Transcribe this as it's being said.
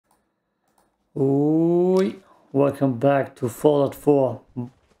Oi, welcome back to Fallout 4.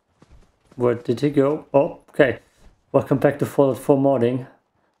 Where did he go? Oh, okay. Welcome back to Fallout 4 modding,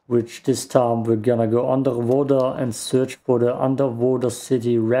 which this time we're gonna go underwater and search for the underwater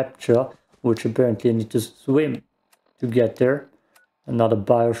city Rapture, which apparently I need to swim to get there. Another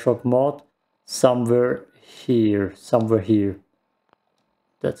Bioshock mod. Somewhere here.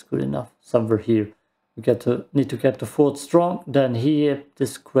 That's good enough. Somewhere here. We need to get to Fort Strong. Then here,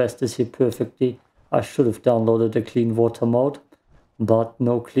 this quest is here perfectly. I should have downloaded the clean water mode, but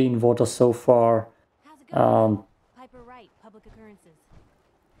no clean water so far. How's it going? Piper Wright, Public Occurrences.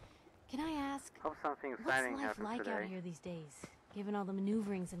 Can I ask, Hope something what's exciting life happens like today. out here these days, given all the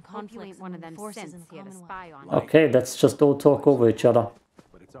maneuverings and Hope you conflicts ain't one of among them forces in synths the you have a Commonwealth? spy on. Okay, let's just all talk over each other.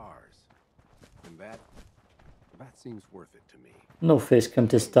 But it's ours. And that seems worth it to me. No face cam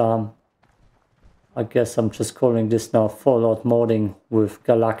this time. I guess I'm just calling this now Fallout modding with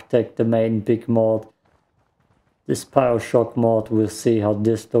Galac Tac, the main big mod. This Bioshock mod, we'll see how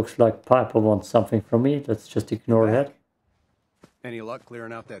this looks like. Piper wants something from me, let's just ignore that. Any luck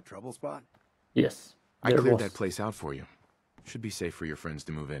clearing out that trouble spot? Yes, I there cleared was. that place out for you. Should be safe for your friends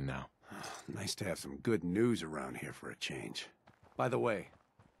to move in now. Nice to have some good news around here for a change. By the way,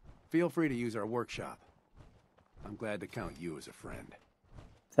 feel free to use our workshop. I'm glad to count you as a friend.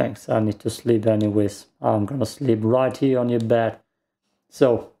 Thanks, I need to sleep anyways. I'm gonna sleep right here on your bed.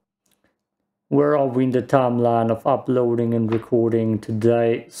 So, where are we in the timeline of uploading and recording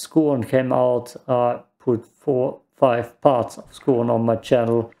today? Scorn came out. I put 5 parts of Scorn on my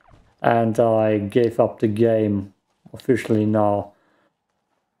channel, and I gave up the game officially now.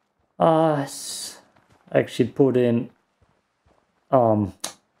 I actually put in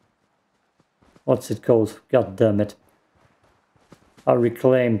what's it called? God damn it. I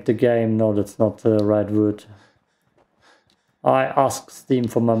reclaimed the game. No, that's not the right word. I asked Steam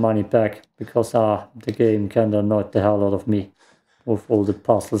for my money back because the game kinda annoyed the hell out of me with all the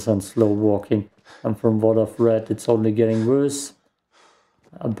puzzles and slow walking. And from what I've read, it's only getting worse.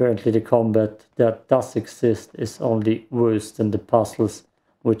 Apparently the combat that does exist is only worse than the puzzles,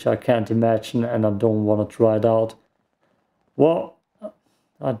 which I can't imagine and I don't want to try it out. Well,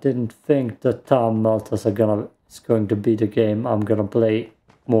 I didn't think that Time Melters is going to be the game I'm gonna play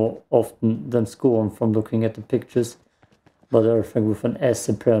more often than Scorn from looking at the pictures. But everything with an S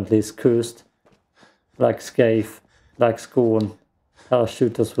apparently is cursed. Like Scathe, like Scorn, hell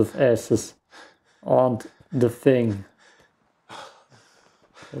shooters with S's. And the thing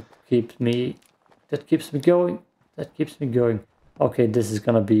that keeps me going. Okay, this is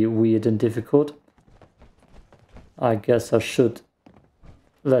gonna be weird and difficult. I guess I should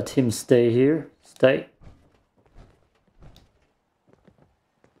let him stay here. Stay.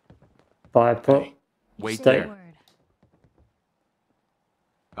 Piper. Hey, wait stay. there.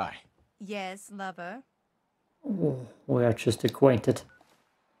 Hi. Yes, lover. Oh, we are just acquainted.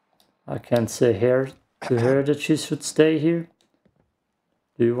 I can't say to her that she should stay here.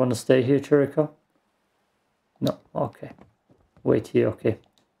 Do you want to stay here, Jericho? No, okay. Wait here, okay.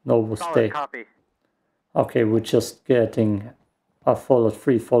 No, we'll Solid stay. copy. Okay, we're just getting a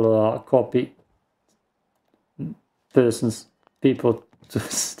free follower copy people to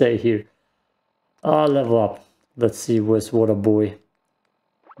stay here. Level up. Let's see, where's Water Boy?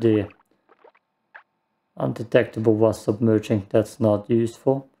 There. Undetectable was submerging, that's not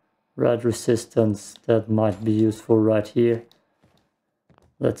useful. Red resistance, that might be useful right here.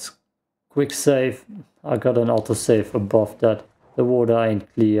 Let's quick save. I got an autosave above that. The water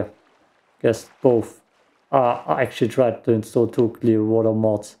ain't clear. Guess both. I actually tried to install 2 clear water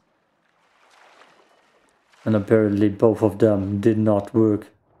mods. And apparently both of them did not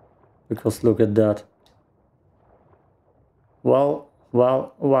work. Because look at that. Well.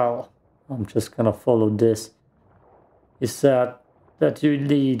 I'm just gonna follow this. It said that you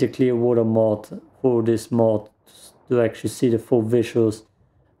need a clear water mod for this mod to actually see the full visuals.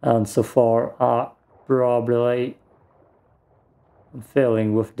 And so far I'm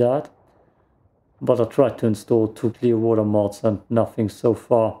failing with that. But I tried to install 2 clear water mods and nothing so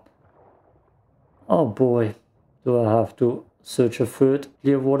far. Oh boy, do I have to search a 3rd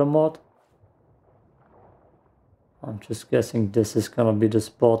clear water mod? I'm just guessing this is gonna be the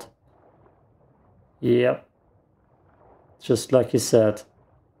spot. Yep. Just like he said.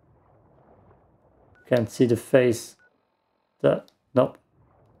 Can't see the face. Nope.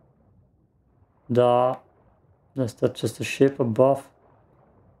 Is that just a ship above?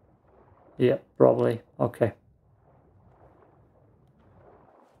 Yeah, probably. Okay.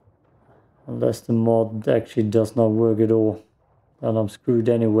 Unless the mod actually does not work at all. Then I'm screwed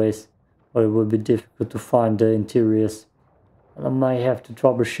anyways. But it will be difficult to find the interiors. I may have to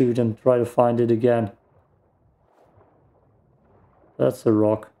troubleshoot and try to find it again. That's a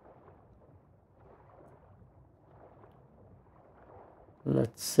rock.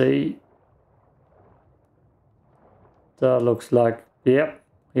 Let's see. That looks like, yep,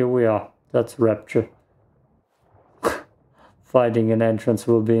 here we are. That's Rapture. Finding an entrance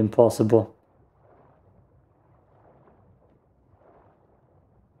will be impossible.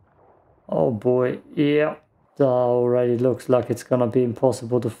 Oh boy, yeah. That already looks like it's gonna be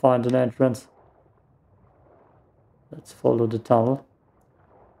impossible to find an entrance. Let's follow the tunnel.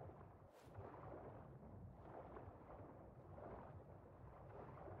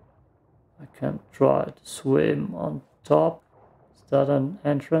 I can try to swim on top. Is that an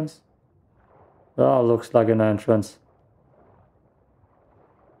entrance? That looks like an entrance.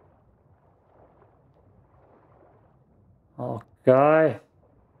 Okay.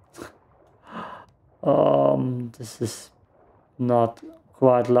 This is not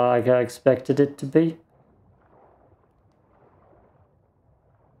quite like I expected it to be.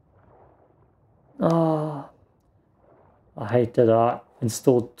 I hate that I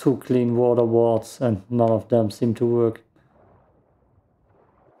installed 2 clean water wards and none of them seem to work.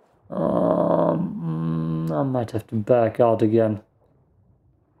 I might have to back out again.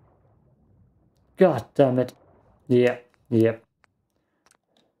 God damn it. Yeah, yep.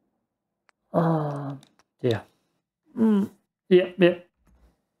 Yeah. Yep.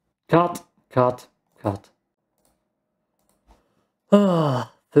 Cut.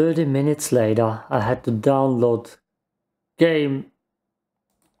 30 minutes later, I had to download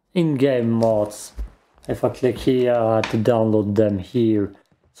in-game mods. If I click here, I had to download them here,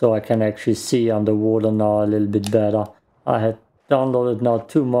 so I can actually see underwater now a little bit better. I had downloaded now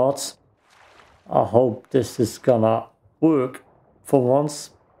 2 mods. I hope this is gonna work for once.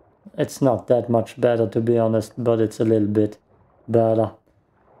 It's not that much better, to be honest, but it's a little bit better.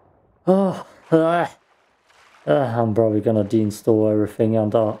 I'm probably gonna deinstall everything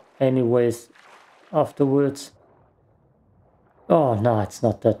anyways afterwards. Oh no, it's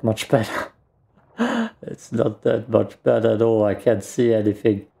not that much better. It's not that much better at all. I can't see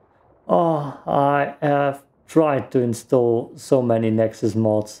anything. I have tried to install so many Nexus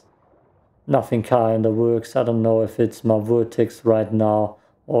mods. Nothing kinda works. I don't know if it's my vertex right now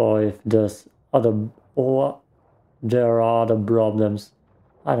or if there are other problems.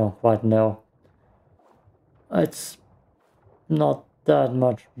 I don't quite know. It's not that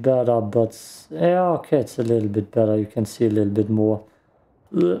much better, but yeah, okay, it's a little bit better. You can see a little bit more.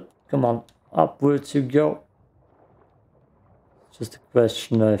 Come on, upwards you go. Just a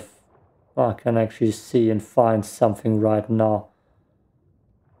question if I can actually see and find something right now.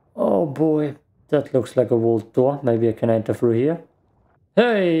 Oh boy, that looks like a vault door. Maybe I can enter through here.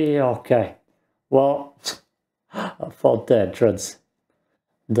 Hey, okay. Well, I found the entrance.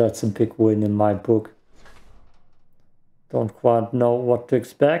 That's a big win in my book. Don't quite know what to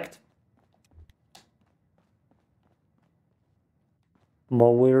expect.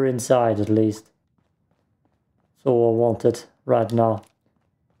 But we're inside at least. So I want it right now.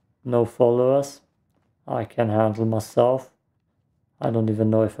 No followers. I can handle myself. I don't even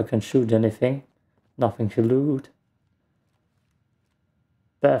know if I can shoot anything. Nothing to loot.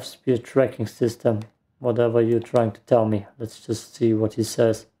 Path speed tracking system. Whatever you're trying to tell me. Let's just see what he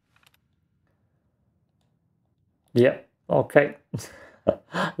says. Yeah, okay.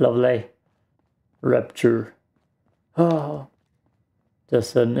 Lovely. Rapture. Oh,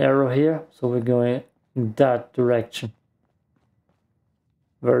 there's an arrow here, so we're going in that direction.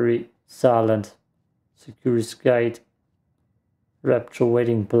 Very silent. Security gate. Rapture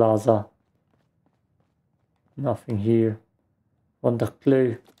waiting plaza. Nothing here. Want a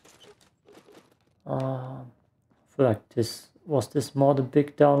clue? I feel like this mod a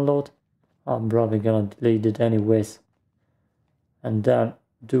big download? I'm probably gonna delete it anyways. And then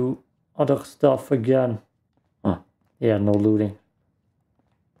do other stuff again. Yeah, no looting.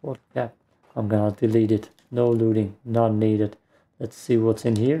 What cap? I'm gonna delete it. No looting, not needed. Let's see what's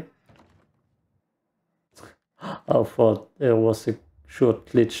in here. I thought there was a short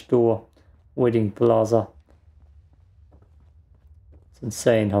glitch door. Waiting plaza. It's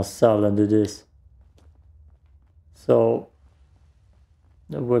insane how silent it is. So,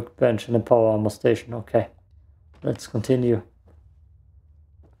 the workbench and the power armor station. Okay, let's continue.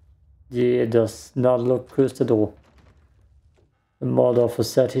 Yeah, it does not look cursed at all. The mod officer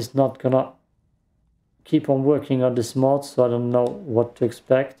said he's not gonna keep on working on this mod, so I don't know what to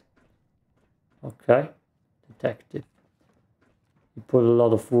expect. Okay, detective. He put a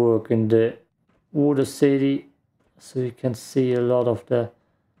lot of work in the water city, so you can see a lot of the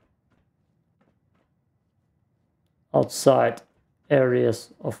outside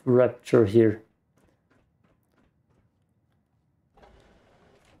areas of rapture here.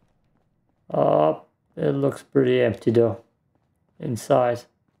 It looks pretty empty though. Inside.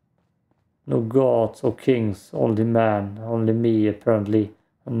 No gods or kings, only man, only me apparently,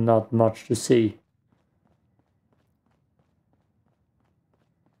 and not much to see.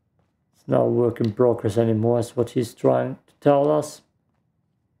 It's not a work in progress anymore, is what he's trying to tell us.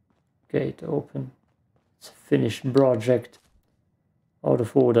 Gate open. It's a finished project. Out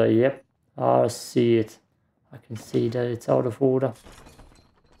of order, yep. I see it. I can see that it's out of order.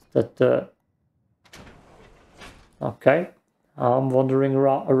 Is that okay. I'm wandering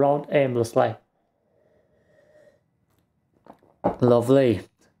around aimlessly. Lovely.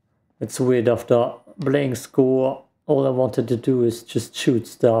 It's weird, after playing score, all I wanted to do is just shoot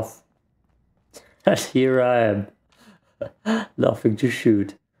stuff. And here I am. Nothing to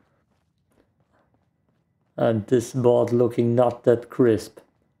shoot. And this board looking not that crisp.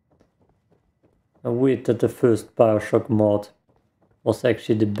 And weird that the first Bioshock mod was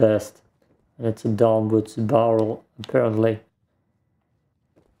actually the best. And it's a downwards barrel, apparently.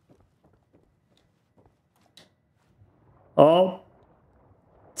 Oh!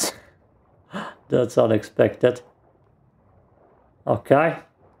 That's unexpected. Okay.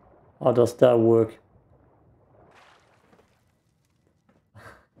 How does that work?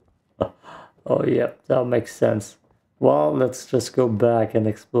 Oh yeah, that makes sense. Well, let's just go back and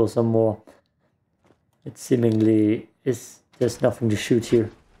explore some more. It seemingly is, there's nothing to shoot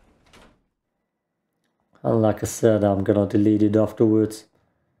here. And like I said, I'm gonna delete it afterwards.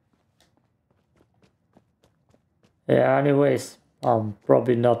 Yeah, anyways, I'm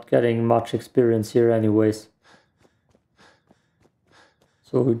probably not getting much experience here anyways.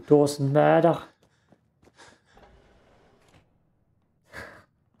 So it doesn't matter.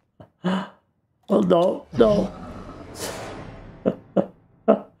 Oh no, no.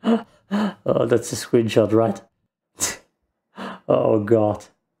 Oh, that's a screenshot, right? Oh god.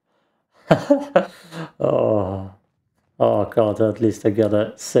 Oh. Oh god, at least I got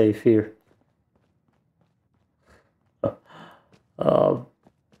a save here.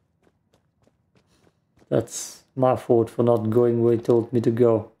 That's my fault for not going where he told me to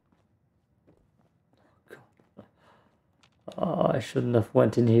go. Oh, I shouldn't have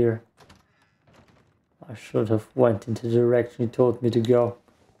went in here. I should have went into the direction he told me to go.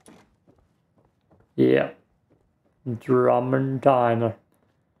 Yeah. Drum and Diner.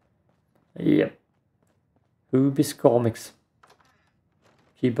 Yep. Hubis Comics.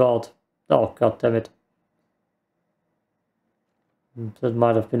 Keep out. Oh, god damn it. That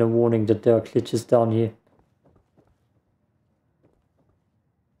might have been a warning that there are glitches down here.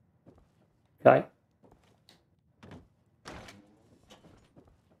 Okay.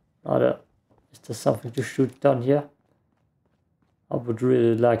 Is there something to shoot down here? I would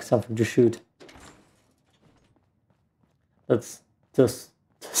really like something to shoot. That's just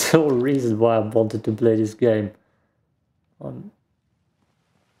the whole reason why I wanted to play this game.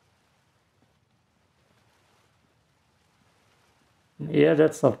 Yeah,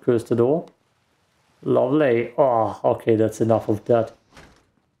 that's not cursed at all. Lovely. Oh, okay, that's enough of that.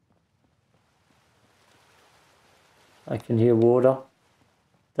 I can hear water.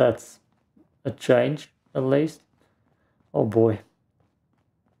 That's a change, at least. Oh boy.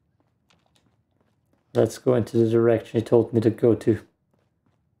 Let's go into the direction he told me to go to.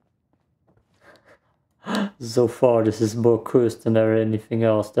 So far, this is more cursed than anything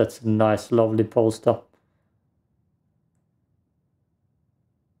else. That's a nice, lovely poster.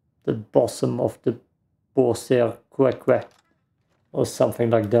 The bosom of the Borser Queque. Or something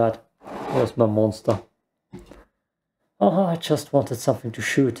like that. Where's my monster? Oh, I just wanted something to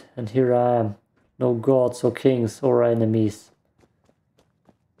shoot, and here I am. No gods or kings or enemies.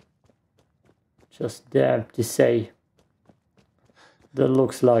 Just the empty sea. That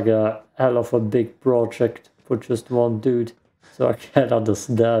looks like a hell of a big project for just one dude. So I can't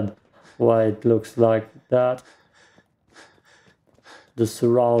understand why it looks like that. The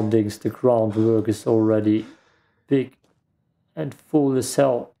surroundings, the groundwork is already big and full as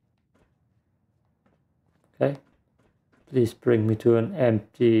hell. Okay. Please bring me to an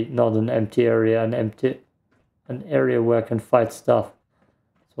empty, not an empty area, an area where I can fight stuff.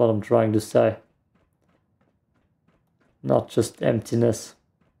 That's what I'm trying to say. Not just emptiness.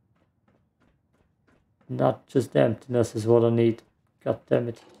 Not just emptiness is what I need. God damn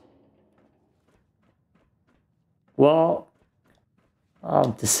it. Well,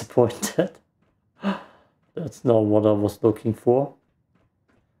 I'm disappointed. That's not what I was looking for.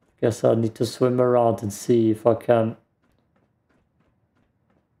 Guess I need to swim around and see if I can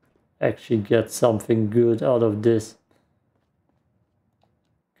actually get something good out of this.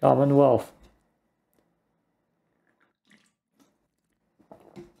 Commonwealth.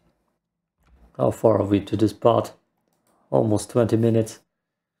 How far are we to this part? Almost 20 minutes.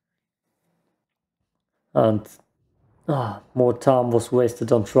 And more time was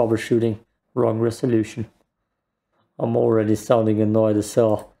wasted on troubleshooting. Wrong resolution. I'm already sounding annoyed as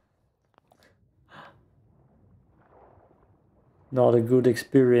hell. Not a good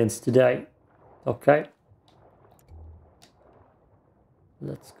experience today. Okay.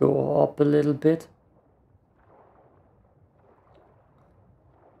 Let's go up a little bit.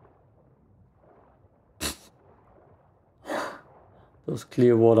 Those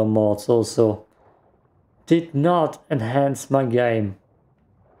clear water mods also did not enhance my game.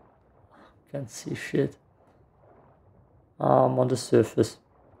 Can't see shit. I'm on the surface.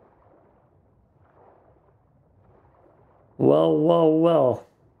 Well.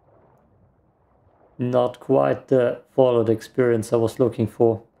 Not quite the Fallout experience I was looking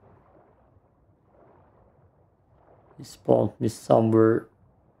for. He spawned me somewhere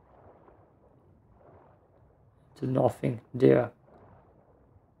to nothing there.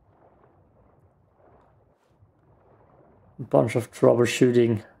 A bunch of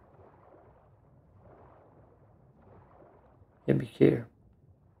troubleshooting. Give me here.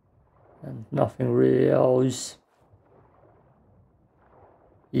 And nothing really else.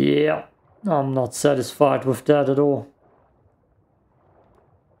 Yeah, I'm not satisfied with that at all.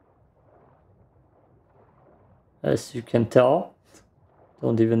 As you can tell,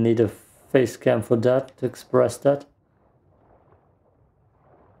 don't even need a face cam for that to express that.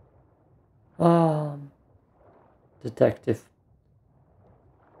 Detective.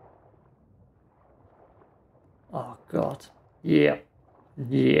 Oh god. Yeah.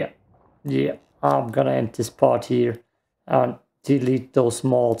 I'm gonna end this part here and delete those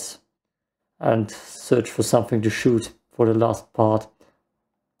mods and search for something to shoot for the last part.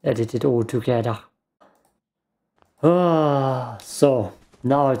 Edit it all together. So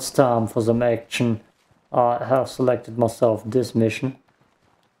now it's time for some action. I have selected myself this mission.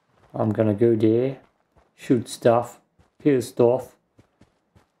 I'm gonna go there, shoot stuff, kill stuff,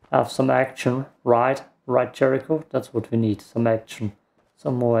 have some action, right, Jericho? That's what we need, some action,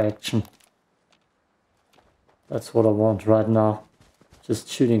 some more action. That's what I want right now, just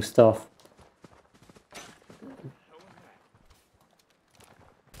shooting stuff.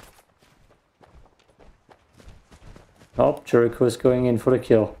 Oh, Jericho is going in for the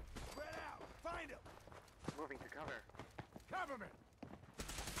kill.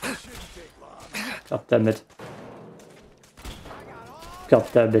 God damn it. God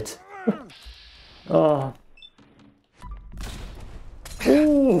damn it. Oh.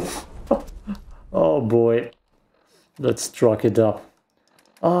 Ooh. Oh boy. Let's truck it up.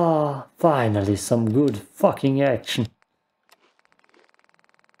 Finally some good fucking action.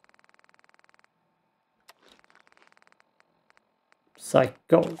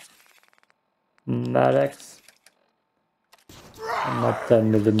 Psycho. Maddox. Not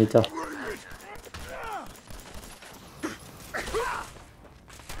 10mm.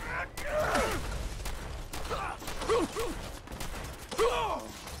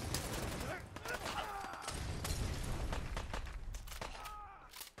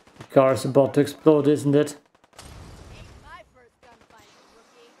 The car is about to explode, isn't it? Ain't my first gunfight,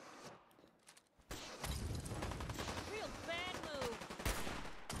 rookie. Real bad move.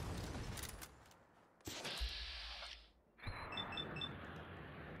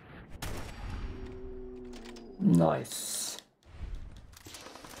 Nice.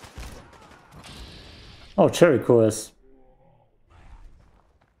 Oh, Jericho is.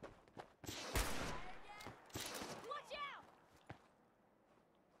 Watch out!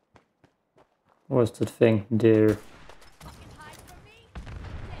 Where's that thing? There. Fucking hide from me. Dead.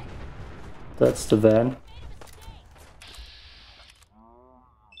 That's the van. Made a mistake.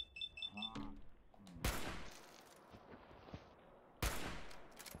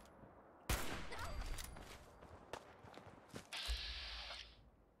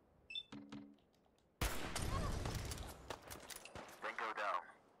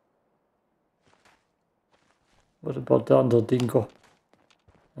 What about the other dingo?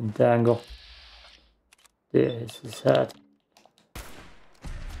 And dango. There is his head.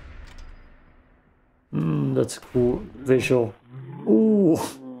 That's cool visual. Ooh.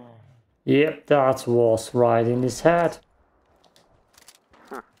 Yep, that was right in his head.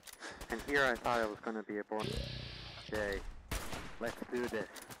 Huh. And here I thought it was gonna be a bonus. Okay, let's do this.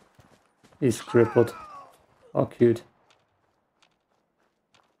 He's crippled. Oh, cute.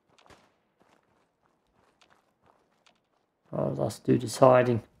 Oh, last dude is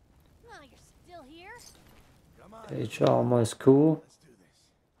hiding. Oh, you're still here? Come on. Page armor is cool. Let's do this.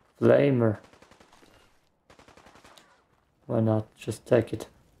 Flamer. Why not just take it?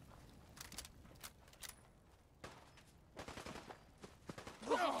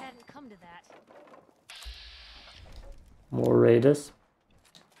 Wish it hadn't come to that. More raiders.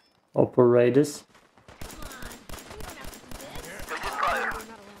 Operators. Come on. We don't have to do this. We're not alone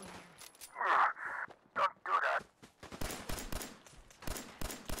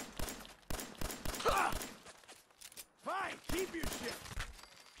Fine, keep your shit.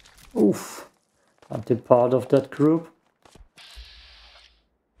 Oof. Aren't they part of that group?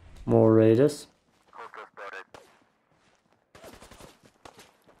 More raiders.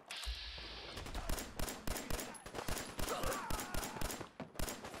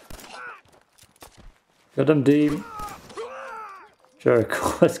 Got him, team. Jericho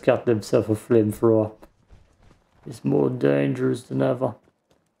has got himself a flamethrower. He's more dangerous than ever.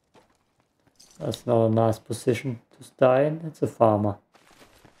 That's not a nice position to die in. It's a farmer.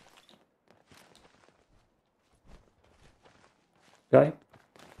 Okay.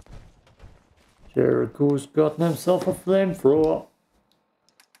 Jericho's gotten himself a flamethrower.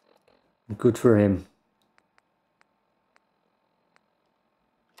 Good for him.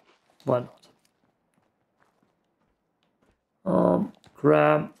 Why not?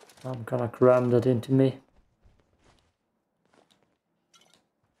 Cram. I'm gonna cram that into me.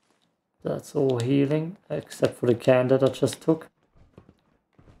 That's all healing, except for the can that I just took.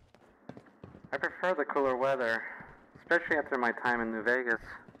 I prefer the cooler weather, especially after my time in New Vegas.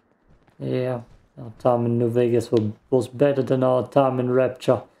 Yeah, our time in New Vegas was better than our time in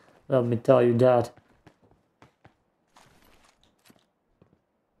Rapture. Let me tell you that.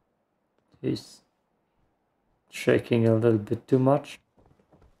 He's shaking a little bit too much.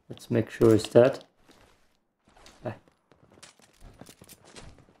 Let's make sure he's dead. Okay.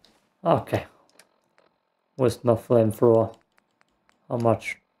 Okay. Where's my flamethrower? How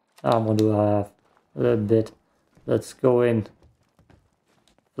much ammo do I have? A little bit. Let's go in.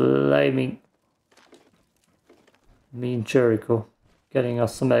 Flaming. Me and Jericho. Getting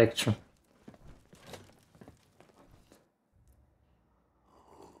us some action.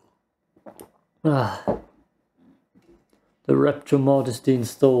 Ah. The Rapture mod is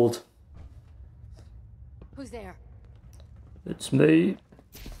deinstalled. Who's there? It's me.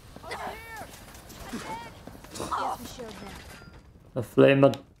 Guess we showed them. A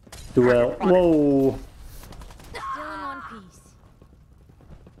flamer duel. Whoa! Still in one piece.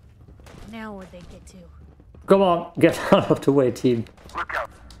 Now where'd they get to? Come on, get out of the way, team. Look out.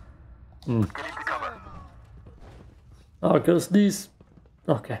 Hmm. Get into cover. Oh, because these.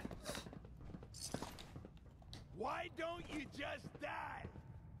 Okay. Why don't you just die?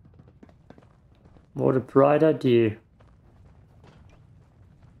 What a bright idea.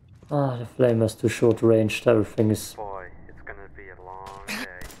 Ah, the flamer's too short ranged. Everything is. Boy, it's gonna be a long day.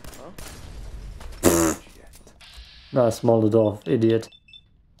 Nice Molotov, idiot.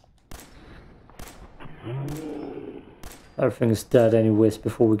 Everything is dead anyways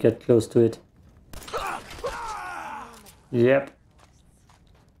before we get close to it. Yep.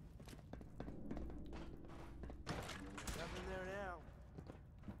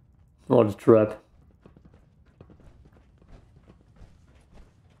 What a trap.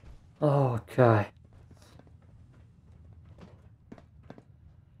 Okay.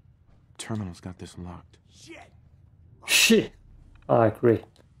 Terminal's got this locked. Shit. I agree.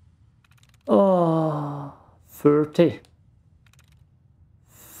 Oh, 30.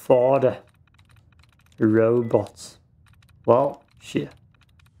 40. Robots. Well, shit.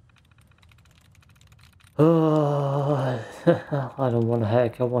 Oh, I don't want to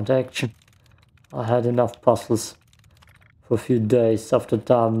hack, I want action. I had enough puzzles for a few days after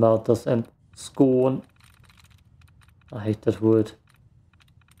Time Melters and Scorn. I hate that word.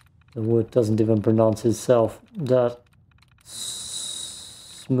 The word doesn't even pronounce itself that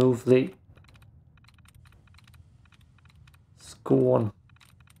smoothly. Scorn.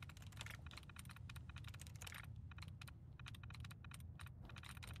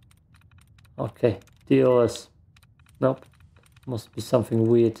 Okay, DOS. Nope. Must be something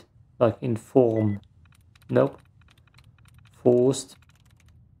weird, like inform. Nope. Forced.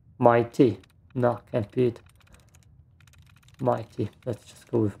 Mighty. No, can't be it. Mighty. Let's just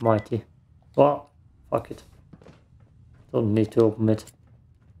go with mighty. Well, fuck it. Don't need to open it.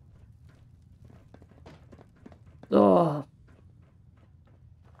 Oh.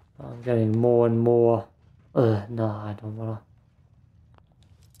 I'm getting more and more. No, I don't wanna.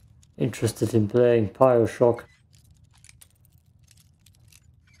 Interested in playing Bioshock.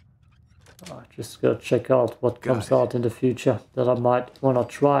 I just gotta check out what comes out in the future that I might wanna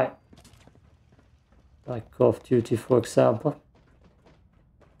try. Like Call of Duty, for example.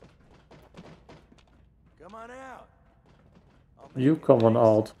 Come on out. You come on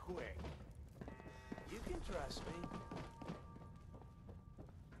out. Quick. You can trust me.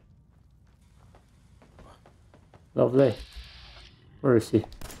 Lovely. Where is he?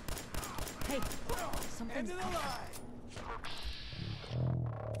 Hey, something's End of the line.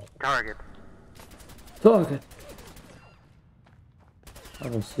 Target. Target! I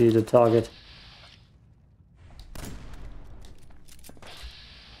don't see the target.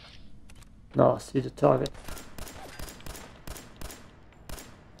 No, I see the target.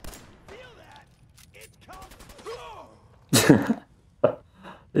 Feel that? It comes.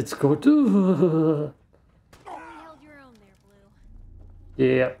 Let's go to... You held your own there, Blue.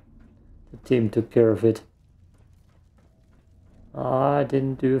 Yeah, the team took care of it. I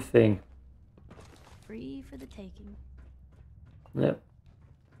didn't do a thing. Free for the taking. Yep.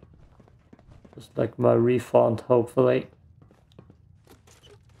 Just like my refund, hopefully.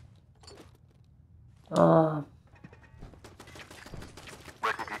 Where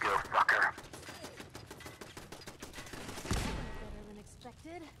did you go, fucker? Better than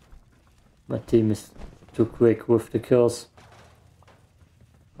expected. My team is too quick with the kills.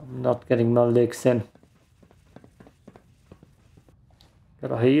 I'm not getting my legs in.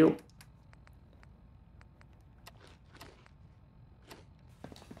 Gotta heal.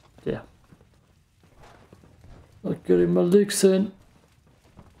 Yeah. Not getting my legs in.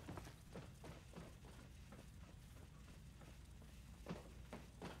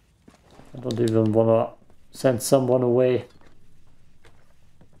 I don't even wanna send someone away.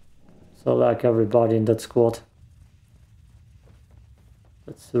 So like everybody in that squad.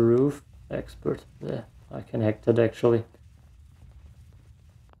 That's the roof. Expert. Yeah, I can hack that actually.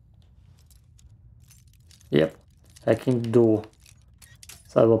 Yep. Hacking the door.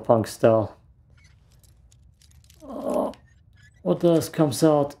 Cyberpunk style. Oh, what else comes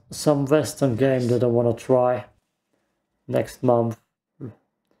out? Some Western game that I wanna try. Next month.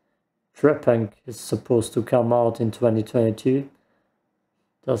 Trepang is supposed to come out in 2022.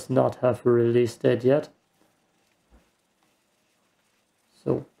 Does not have a release date yet.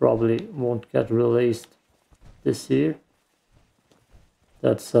 So probably won't get released this year.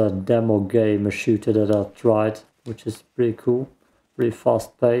 That's a demo game, a shooter that I tried, which is pretty cool. Pretty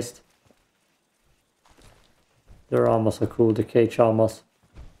fast paced. Their armors are cool, the cage armors.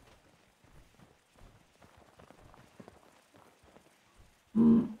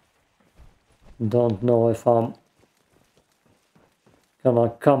 Don't know if I'm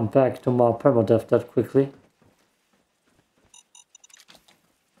gonna come back to my permadeath that quickly.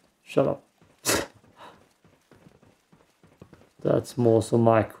 Shut up. That's more so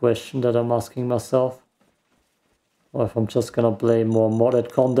my question that I'm asking myself. Or if I'm just gonna play more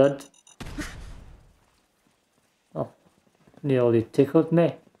modded content. Oh, nearly tickled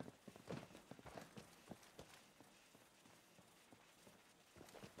me.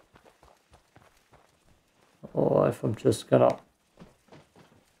 Or if I'm just gonna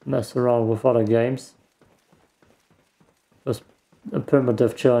mess around with other games. Because the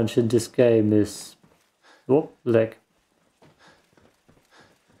permadeath challenge in this game is... Whoop, leg.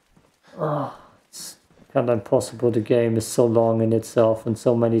 Oh, it's kind of impossible. The game is so long in itself and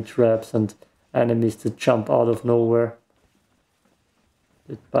so many traps and enemies that jump out of nowhere.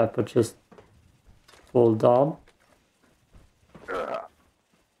 Did Piper just fall down?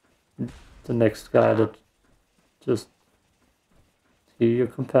 The next guy that just... Hear your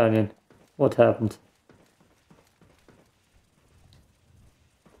companion. What happened?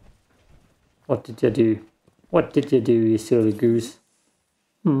 What did you do? What did you do, you silly goose?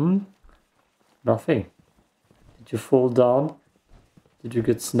 Nothing. Did you fall down? Did you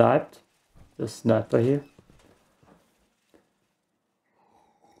get sniped? There's a sniper here.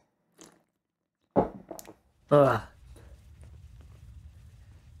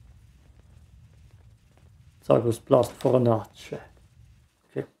 Sargos blast for an archer.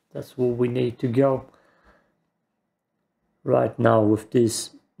 Okay, that's where we need to go. Right now with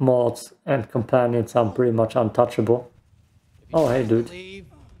these mods and companions, I'm pretty much untouchable. Oh, hey, dude. Leave,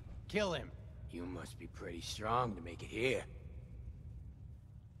 kill him. You must be pretty strong to make it here.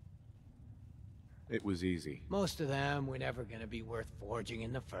 It was easy. Most of them were never gonna be worth forging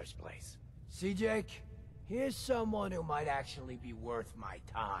in the first place. See, Jake? Here's someone who might actually be worth my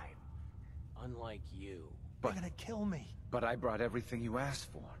time. Unlike you. They're gonna kill me. But I brought everything you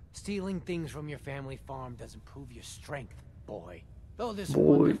asked for. Stealing things from your family farm doesn't prove your strength, boy. Though this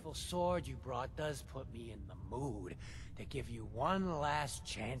Boy. wonderful sword you brought does put me in the mood to give you one last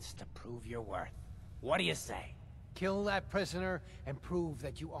chance to prove your worth. What do you say? Kill that prisoner and prove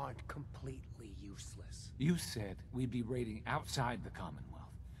that you aren't completely useless. You said we'd be raiding outside the Commonwealth.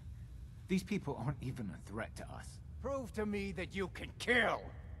 These people aren't even a threat to us. Prove to me that you can kill.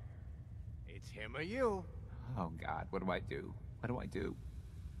 It's him or you. Oh God, what do I do? What do I do?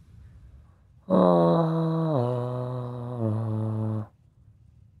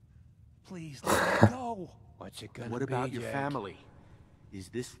 Please let me go. What's it gonna What be, about your Jake? family? Is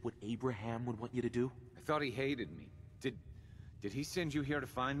this what Abraham would want you to do? I thought he hated me. Did he send you here to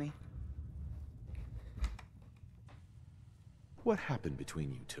find me? What happened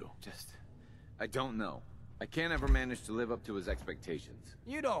between you two? I don't know. I can't ever manage to live up to his expectations.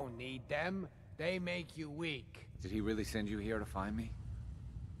 You don't need them. They make you weak. Did he really send you here to find me?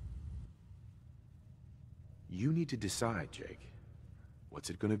 You need to decide, Jake.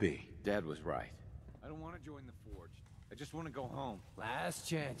 What's it gonna be? Dad was right. I don't want to join the Forge. I just want to go home. Last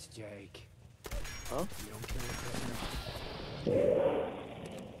chance, Jake. Huh? You don't kill the prisoner.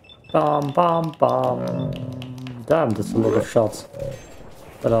 Bam, bam, bam. Damn, that's a lot of shots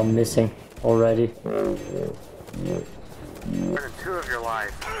that I'm missing already. Within 2 of your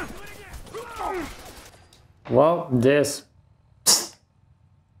lives. Well, this.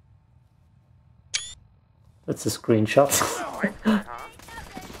 That's a screenshot. Oh, I see, huh?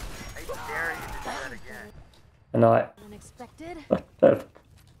 I dare you to do that again. And I. Unexpected?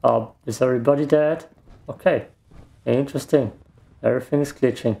 Is everybody dead? Okay. Interesting. Everything is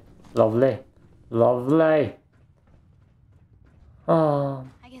glitching. Lovely. Lovely. I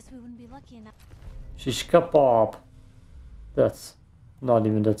guess we wouldn't be lucky enough Shish kebab. That's not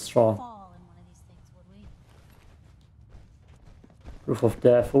even that to strong. fall in one of these things, would we? Proof of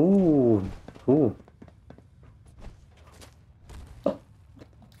death. Ooh. Cool.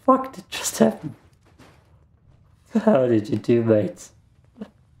 Fuck did just happen? How did you do, mates?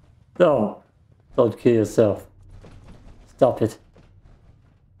 No. Don't kill yourself. Stop it.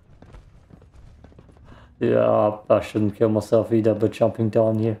 Yeah, I shouldn't kill myself either by jumping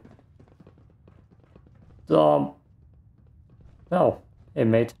down here. No. Hey,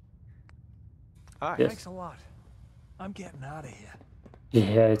 mate. Hi. Yes. Thanks a lot. I'm getting out of here.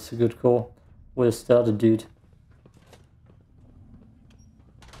 Yeah, it's a good call. Where's the other dude?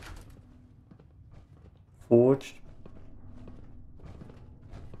 Forged.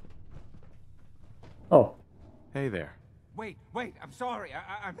 Oh. Hey there. Wait, I'm sorry.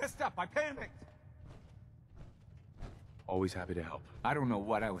 I messed up. I panicked. Always happy to help. I don't know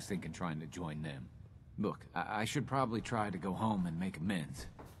what I was thinking trying to join them. Look, I should probably try to go home and make amends.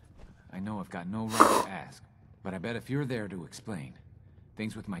 I know I've got no right to ask, but I bet if you're there to explain,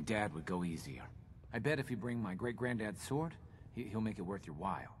 things with my dad would go easier. I bet if you bring my great-granddad's sword, he'll make it worth your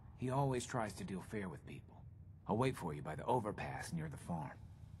while. He always tries to deal fair with people. I'll wait for you by the overpass near the farm.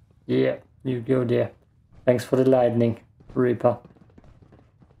 Yeah, you go there. Thanks for the lightning, Reaper.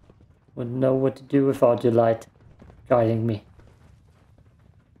 Wouldn't know what to do without your light guiding me.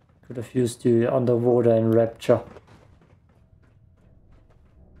 Could have used you underwater in Rapture.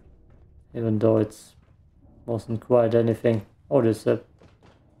 Even though it wasn't quite anything. Oh, there's a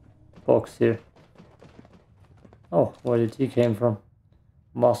box here. Oh, where did he came from?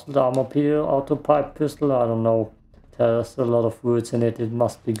 Muscled armor peel, auto pipe pistol, I don't know. There's a lot of words in it, it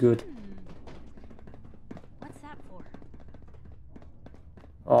must be good. What's that for?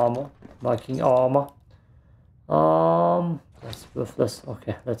 Armor, liking armor. That's worthless.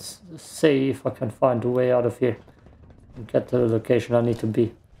 Okay, let's see if I can find a way out of here and get to the location I need to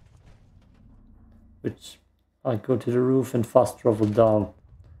be. Which I go to the roof and fast travel down.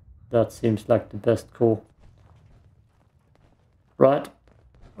 That seems like the best call. Right,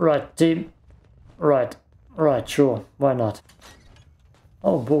 team. Right, sure, why not?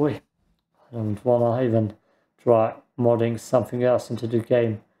 Oh boy, I don't wanna even try modding something else into the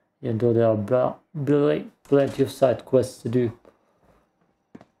game, even though there are plenty of side quests to do.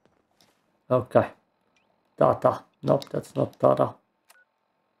 Okay, data. Nope, that's not data.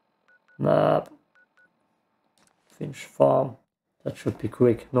 Map. Finch Farm. That should be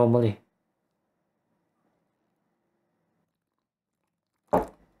quick normally.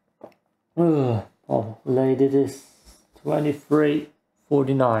 Oh, late it is.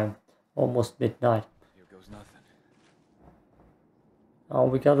 23:49. Almost midnight. Here goes nothing. Oh,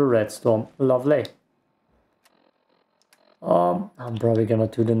 we got a redstone. Lovely. I'm probably gonna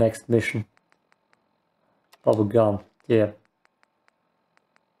do the next mission. Bubble gun. Yeah.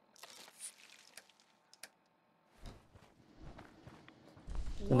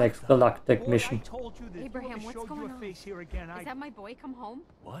 The next Galac Tac mission. Abraham, what's going on? Is that my boy come home?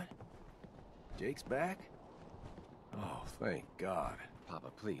 What? Jake's back? Oh, thank God.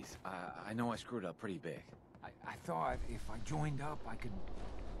 Papa, please. I know I screwed up pretty big. I thought if I joined up, I could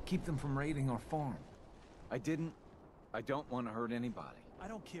keep them from raiding our farm. I didn't. I don't want to hurt anybody. I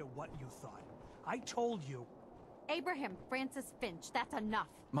don't care what you thought. I told you. Abraham Francis Finch, that's enough.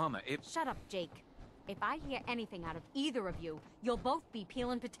 Mama, Shut up, Jake. If I hear anything out of either of you, you'll both be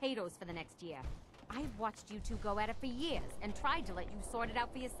peeling potatoes for the next year. I've watched you two go at it for years and tried to let you sort it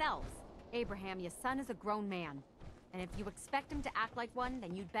out for yourselves. Abraham, your son is a grown man. And if you expect him to act like one,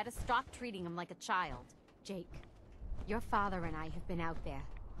 then you'd better stop treating him like a child. Jake, your father and I have been out there,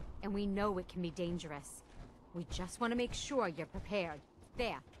 and we know it can be dangerous. We just want to make sure you're prepared.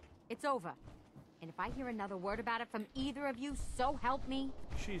 There, it's over. And if I hear another word about it from either of you, so help me.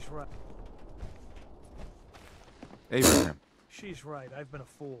 She's right. Abraham. She's right. I've been a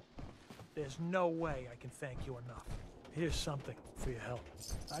fool. There's no way I can thank you enough. Here's something for your help.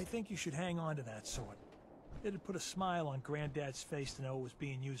 I think you should hang on to that sword. It'd put a smile on Granddad's face to know it was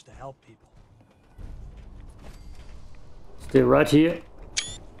being used to help people. Stay right here.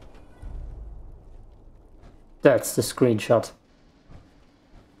 That's the screenshot.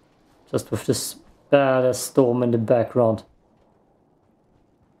 Just with this badass storm in the background.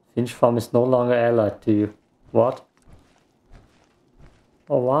 Finch Farm is no longer allied to you. What?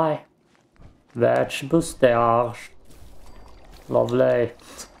 Oh, why? Vegetables, they are. Lovely.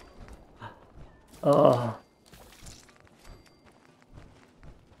 Oh.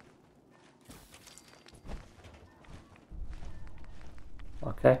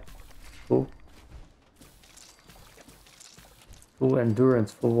 Okay. Cool. Full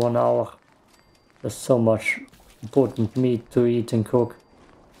endurance for 1 hour. There's so much important meat to eat and cook.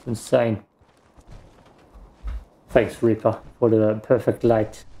 It's insane. Thanks, Reaper, for the perfect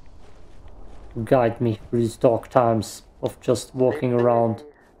light. Guide me through these dark times of just walking around.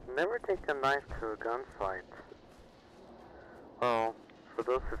 Never take a knife to a gunfight. Well, for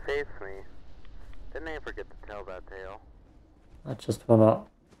those who face me, they never get to tell that tale. I just wanna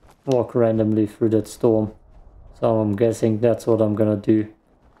walk randomly through that storm. So I'm guessing that's what I'm gonna do.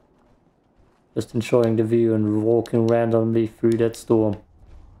 Just enjoying the view and walking randomly through that storm.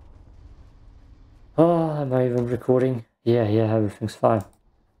 Oh, am I even recording? Yeah, everything's fine.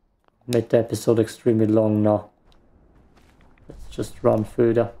 Made the episode extremely long now. Let's just run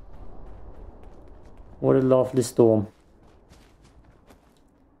further. What a lovely storm.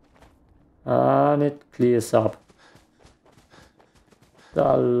 And it clears up.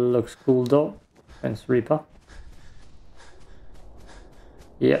 That looks cool though. Thanks, Reaper.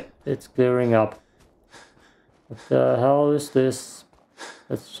 Yeah, it's clearing up. What the hell is this?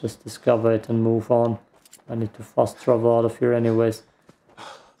 Let's just discover it and move on. I need to fast travel out of here anyways.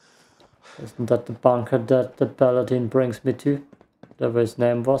 Isn't that the bunker that the paladin brings me to? Whatever his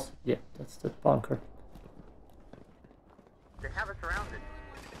name was? Yeah, that's the bunker. They have us surrounded.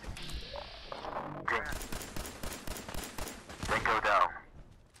 Then go down.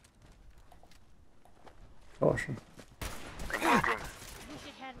 Caution. Engaging. Wish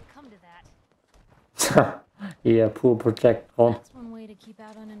it hadn't come to that. Yeah, poor Protectron. That's one way to keep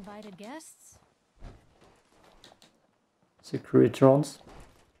out uninvited guests. Securitrons.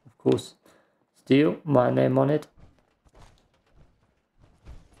 Of course. Still, my name on it.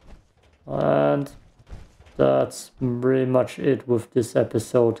 And that's pretty much it with this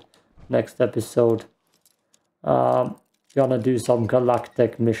episode. Next episode, gonna do some Galac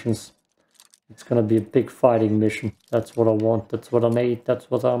Tac missions. It's gonna be a big fighting mission. That's what I want. That's what I need. That's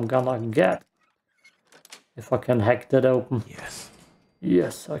what I'm gonna get. If I can hack that open. Yes.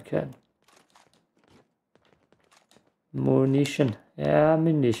 Yes, I can. Munition. Yeah,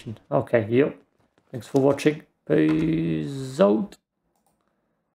 ammunition. Okay, yep. Thanks for watching. Peace out.